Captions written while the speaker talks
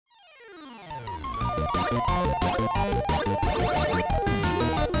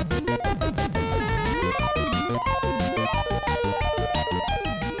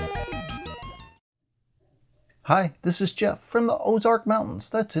Hi, this is Jeff from the Ozark Mountains,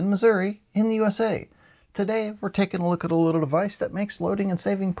 that's in Missouri, in the USA. Today we're taking a look at a little device that makes loading and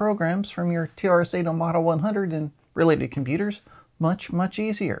saving programs from your TRS-80 Model 100 and related computers much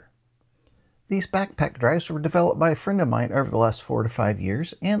easier. These backpack drives were developed by a friend of mine over the last 4 to 5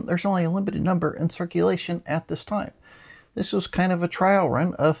 years, and there's only a limited number in circulation at this time. This was kind of a trial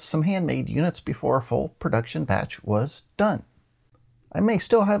run of some handmade units before a full production batch was done. I may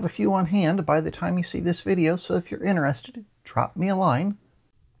still have a few on hand by the time you see this video, so if you're interested, drop me a line.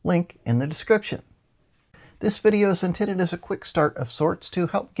 Link in the description. This video is intended as a quick start of sorts to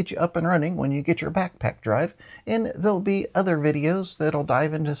help get you up and running when you get your backpack drive, and there'll be other videos that'll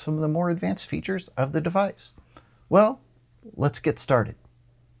dive into some of the more advanced features of the device. Well, let's get started.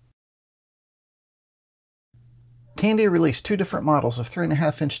 Tandy released 2 different models of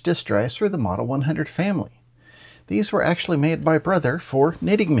 3.5-inch disk drives for the Model 100 family. These were actually made by Brother for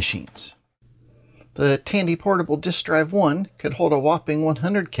knitting machines. The Tandy Portable Disk Drive 1 could hold a whopping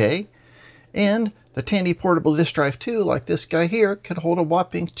 100K, and the Tandy Portable Disk Drive 2, like this guy here, could hold a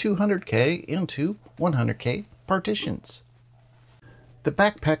whopping 200K into 100K partitions. The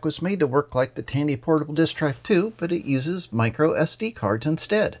backpack was made to work like the Tandy Portable Disk Drive 2, but it uses micro SD cards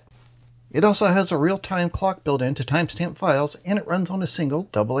instead. It also has a real-time clock built in to timestamp files, and it runs on a single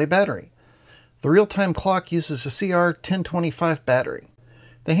AA battery. The real-time clock uses a CR1025 battery.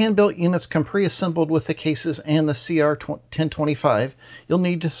 The hand-built units come pre-assembled with the cases and the CR1025. You'll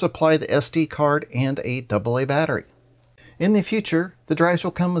need to supply the SD card and a AA battery. In the future, the drives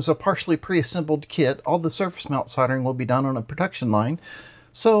will come as a partially pre-assembled kit. All the surface mount soldering will be done on a production line,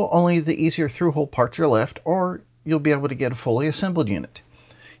 so only the easier through-hole parts are left, or you'll be able to get a fully assembled unit.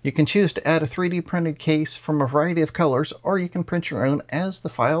 You can choose to add a 3D printed case from a variety of colors, or you can print your own as the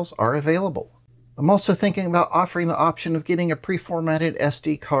files are available. I'm also thinking about offering the option of getting a pre-formatted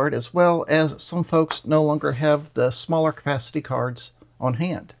SD card, as well as some folks no longer have the smaller capacity cards on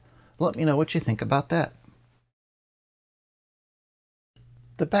hand. Let me know what you think about that.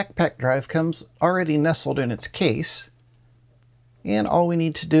 The backpack drive comes already nestled in its case, and all we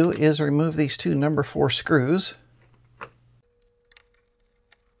need to do is remove these 2 number 4 screws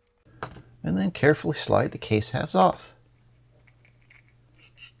and then carefully slide the case halves off.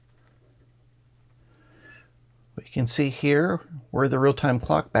 We can see here where the real-time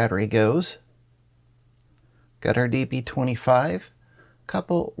clock battery goes. Got our DB25,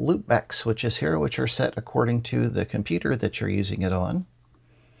 couple loopback switches here which are set according to the computer that you're using it on.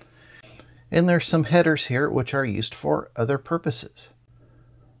 And there's some headers here which are used for other purposes.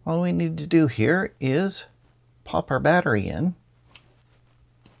 All we need to do here is pop our battery in,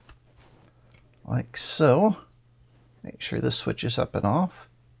 like so. Make sure the switch is up and off.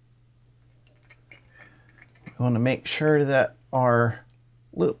 We want to make sure that our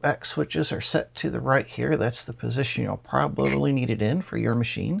loopback switches are set to the right here. That's the position you'll probably need it in for your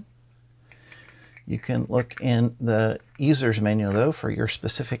machine. You can look in the user's manual though for your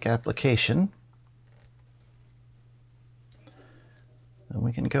specific application. Then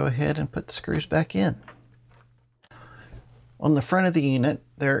we can go ahead and put the screws back in. On the front of the unit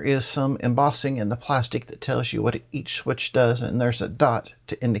there is some embossing in the plastic that tells you what each switch does, and there's a dot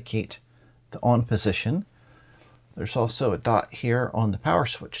to indicate the on position. There's also a dot here on the power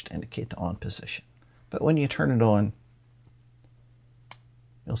switch to indicate the on position. But when you turn it on,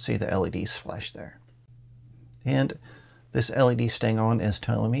 you'll see the LEDs flash there. And this LED staying on is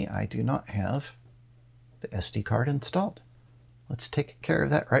telling me I do not have the SD card installed. Let's take care of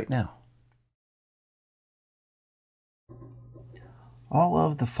that right now. All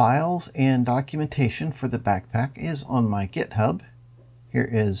of the files and documentation for the backpack is on my GitHub. Here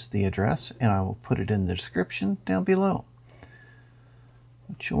is the address, and I will put it in the description down below.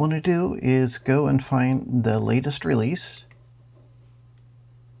 What you want to do is go and find the latest release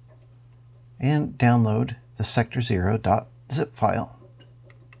and download the sector0.zip file.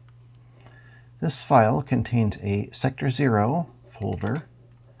 This file contains a sector0 folder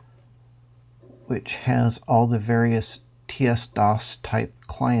which has all the various TS-DOS type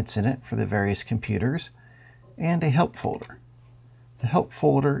clients in it for the various computers, and a help folder. The help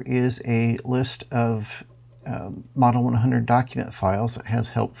folder is a list of Model 100 document files that has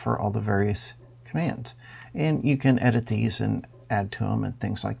help for all the various commands. And you can edit these and add to them and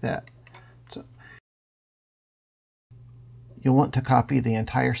things like that. So you'll want to copy the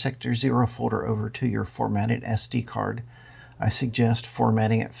entire Sector0 folder over to your formatted SD card. I suggest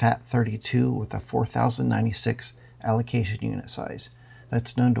formatting it FAT32 with a 4096 allocation unit size.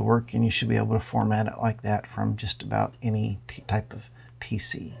 that's known to work, and you should be able to format it like that from just about any type of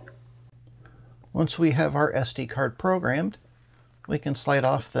PC. Once we have our SD card programmed, we can slide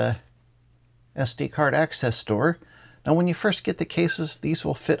off the SD card access door. Now when you first get the cases, these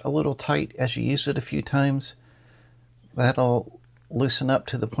will fit a little tight. As you use it a few times, that'll loosen up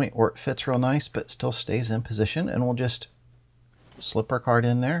to the point where it fits real nice but still stays in position, and we'll just slip our card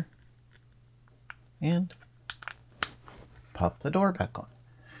in there and pop the door back on.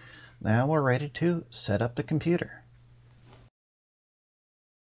 Now we're ready to set up the computer.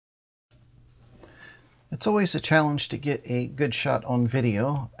 It's always a challenge to get a good shot on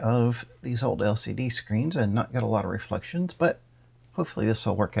video of these old LCD screens and not get a lot of reflections, but hopefully this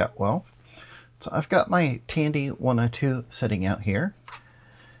will work out well. So I've got my Tandy 102 sitting out here,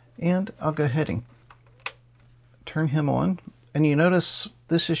 and I'll go ahead and turn him on. And you notice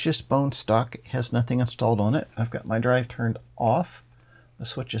this is just bone stock. It has nothing installed on it. I've got my drive turned off. The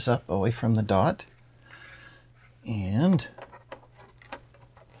switch is up away from the dot. And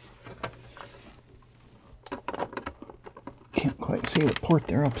can't quite see the port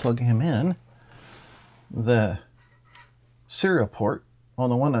there. I'll plug him in. The serial port on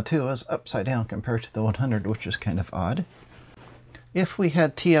the 102 is upside down compared to the 100, which is kind of odd. If we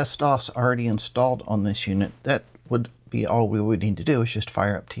had TS-DOS already installed on this unit, that would be all we would need to do, is just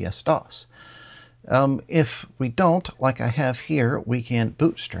fire up TS-DOS. If we don't, like I have here, we can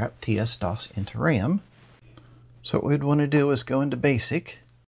bootstrap TS-DOS into RAM. So what we'd want to do is go into Basic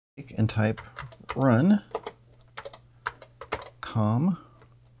and type run com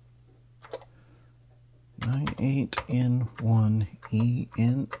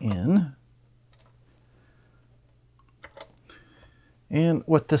 98N1ENN. And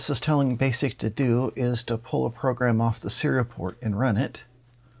what this is telling Basic to do is to pull a program off the serial port and run it.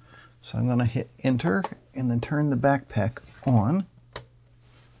 So I'm going to hit enter and then turn the backpack on.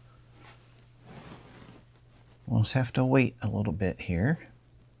 We'll just have to wait a little bit here.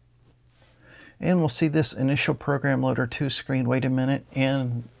 And we'll see this initial program loader 2 screen. Wait a minute,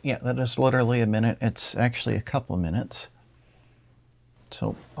 and yeah, that is literally a minute. It's actually a couple of minutes.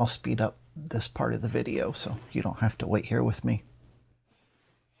 So I'll speed up this part of the video so you don't have to wait here with me.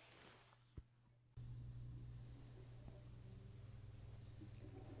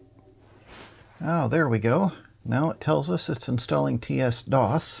 Oh, there we go. Now it tells us it's installing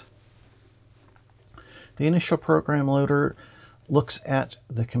TS-DOS. The initial program loader looks at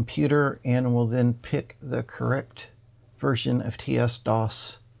the computer and will then pick the correct version of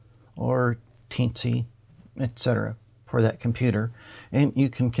TS-DOS or Teensy, etc. for that computer. And you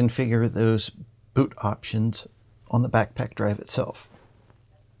can configure those boot options on the backpack drive itself.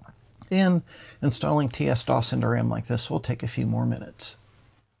 And installing TS-DOS into RAM like this will take a few more minutes.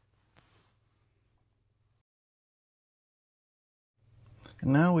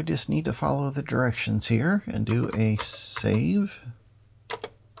 And now we just need to follow the directions here and do a save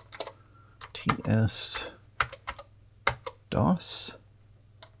TS-DOS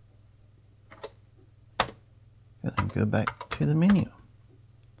and then go back to the menu.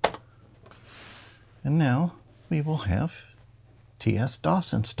 And now we will have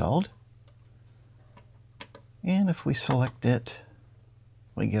TS-DOS installed. And if we select it,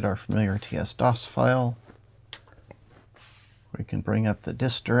 we get our familiar TS-DOS file. We can bring up the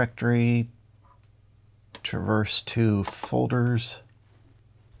disk directory, traverse to folders,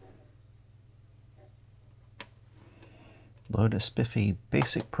 load a spiffy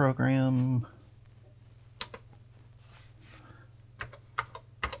basic program,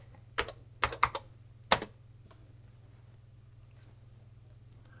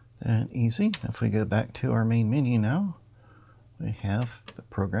 that easy. If we go back to our main menu now, we have the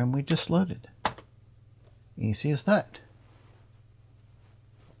program we just loaded. Easy as that.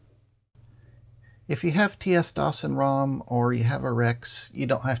 If you have TS-DOS and ROM or you have a Rex, you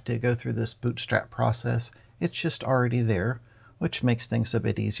don't have to go through this bootstrap process. It's just already there, which makes things a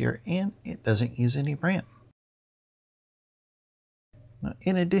bit easier, and it doesn't use any RAM. Now,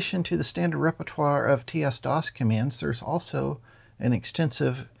 in addition to the standard repertoire of TS-DOS commands, there's also an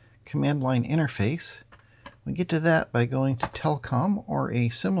extensive command line interface. We get to that by going to Telecom or a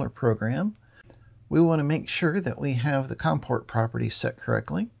similar program. We want to make sure that we have the COM port properties set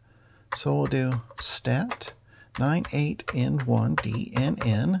correctly. So we'll do stat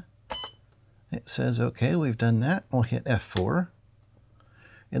 98N1DNN. It says OK, we've done that. We'll hit F4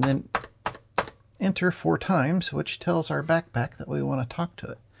 and then enter 4 times, which tells our backpack that we want to talk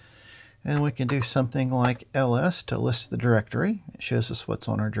to it. And we can do something like ls to list the directory. It shows us what's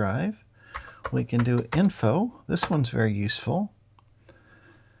on our drive. We can do info. This one's very useful.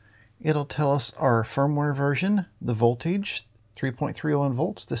 It'll tell us our firmware version, the voltage, 3.301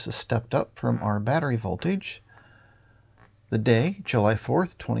 volts. This is stepped up from our battery voltage. The day, July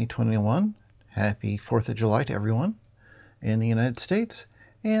 4th, 2021. Happy 4th of July to everyone in the United States.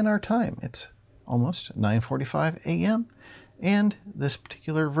 And our time, it's almost 9:45 a.m. And this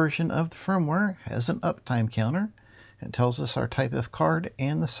particular version of the firmware has an uptime counter. It tells us our type of card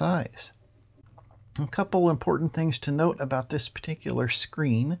and the size. A couple important things to note about this particular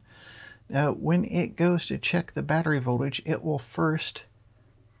screen. When it goes to check the battery voltage, it will first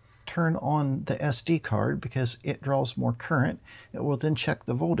turn on the SD card because it draws more current. It will then check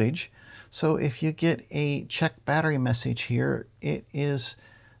the voltage. So if you get a check battery message here, it is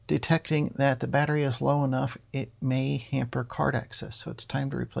detecting that the battery is low enough, it may hamper card access. So it's time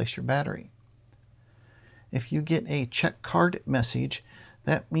to replace your battery. If you get a check card message,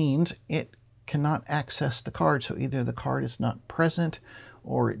 that means it cannot access the card. So either the card is not present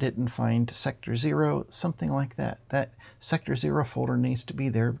or it didn't find sector 0, something like that. That sector 0 folder needs to be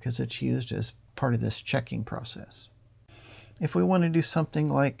there because it's used as part of this checking process. If we want to do something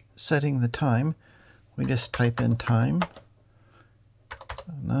like setting the time, we just type in time,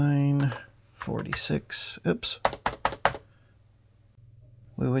 9:46, oops.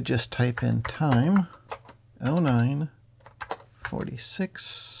 We would just type in time,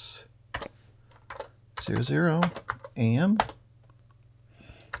 09:46:00 AM.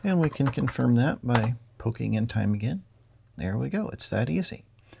 And we can confirm that by poking in time again. There we go. It's that easy.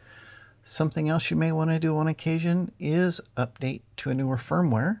 Something else you may want to do on occasion is update to a newer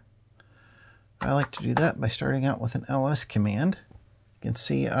firmware. I like to do that by starting out with an ls command. You can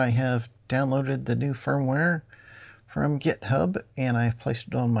see I have downloaded the new firmware from GitHub and I've placed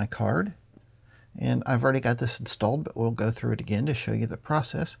it on my card. And I've already got this installed, but we'll go through it again to show you the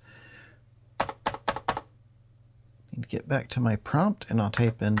process. Need to get back to my prompt and I'll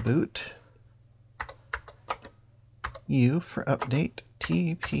type in boot U for update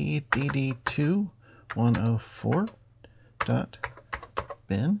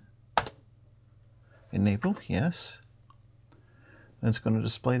tpdd2104.bin. Enable, yes. And it's going to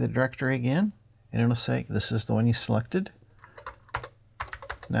display the directory again and it'll say this is the one you selected.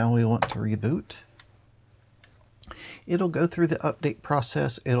 Now we want to reboot. It'll go through the update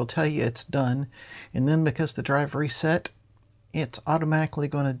process, it'll tell you it's done, and then because the drive reset, it's automatically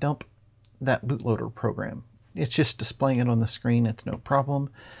going to dump that bootloader program. It's just displaying it on the screen, it's no problem.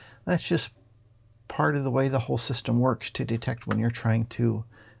 That's just part of the way the whole system works to detect when you're trying to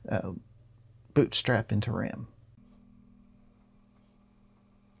bootstrap into RAM.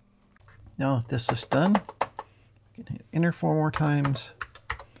 Now if this is done, we can hit enter 4 more times,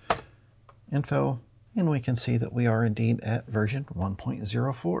 info, and we can see that we are indeed at version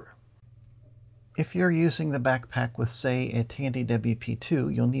 1.04. If you're using the backpack with, say, a Tandy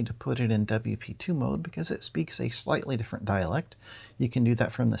WP2, you'll need to put it in WP2 mode because it speaks a slightly different dialect. You can do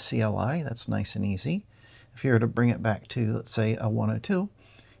that from the CLI. That's nice and easy. If you were to bring it back to, let's say, a 102,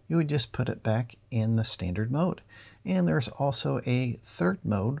 you would just put it back in the standard mode. And there's also a third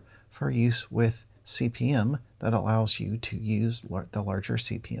mode for use with CPM that allows you to use the larger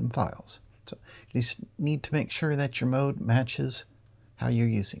CPM files. So you just need to make sure that your mode matches how you're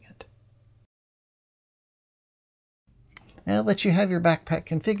using it. Now that you have your backpack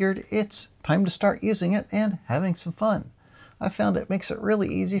configured, it's time to start using it and having some fun. I found it makes it really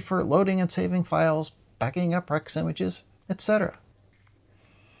easy for loading and saving files, backing up Rex images, etc.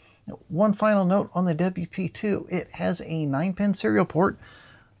 One final note on the WP2, it has a 9-pin serial port,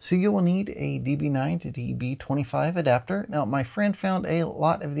 so you will need a DB9 to DB25 adapter. Now my friend found a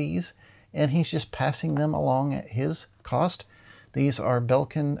lot of these and he's just passing them along at his cost. These are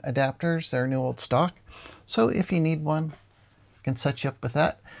Belkin adapters, they're new old stock. So if you need one, I can set you up with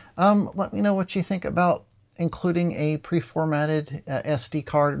that. Let me know what you think about including a pre-formatted SD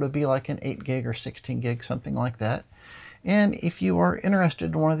card. It would be like an 8 gig or 16 gig, something like that. And if you are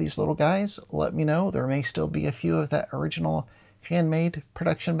interested in one of these little guys, let me know. There may still be a few of that original handmade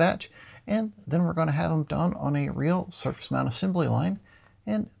production batch. And then we're going to have them done on a real surface mount assembly line.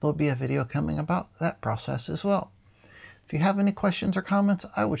 And there'll be a video coming about that process as well. If you have any questions or comments,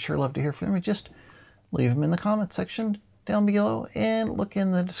 I would sure love to hear from you. Just leave them in the comment section down below and look in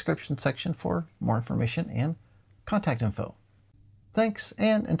the description section for more information and contact info. Thanks,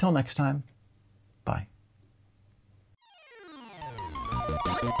 and until next time, bye.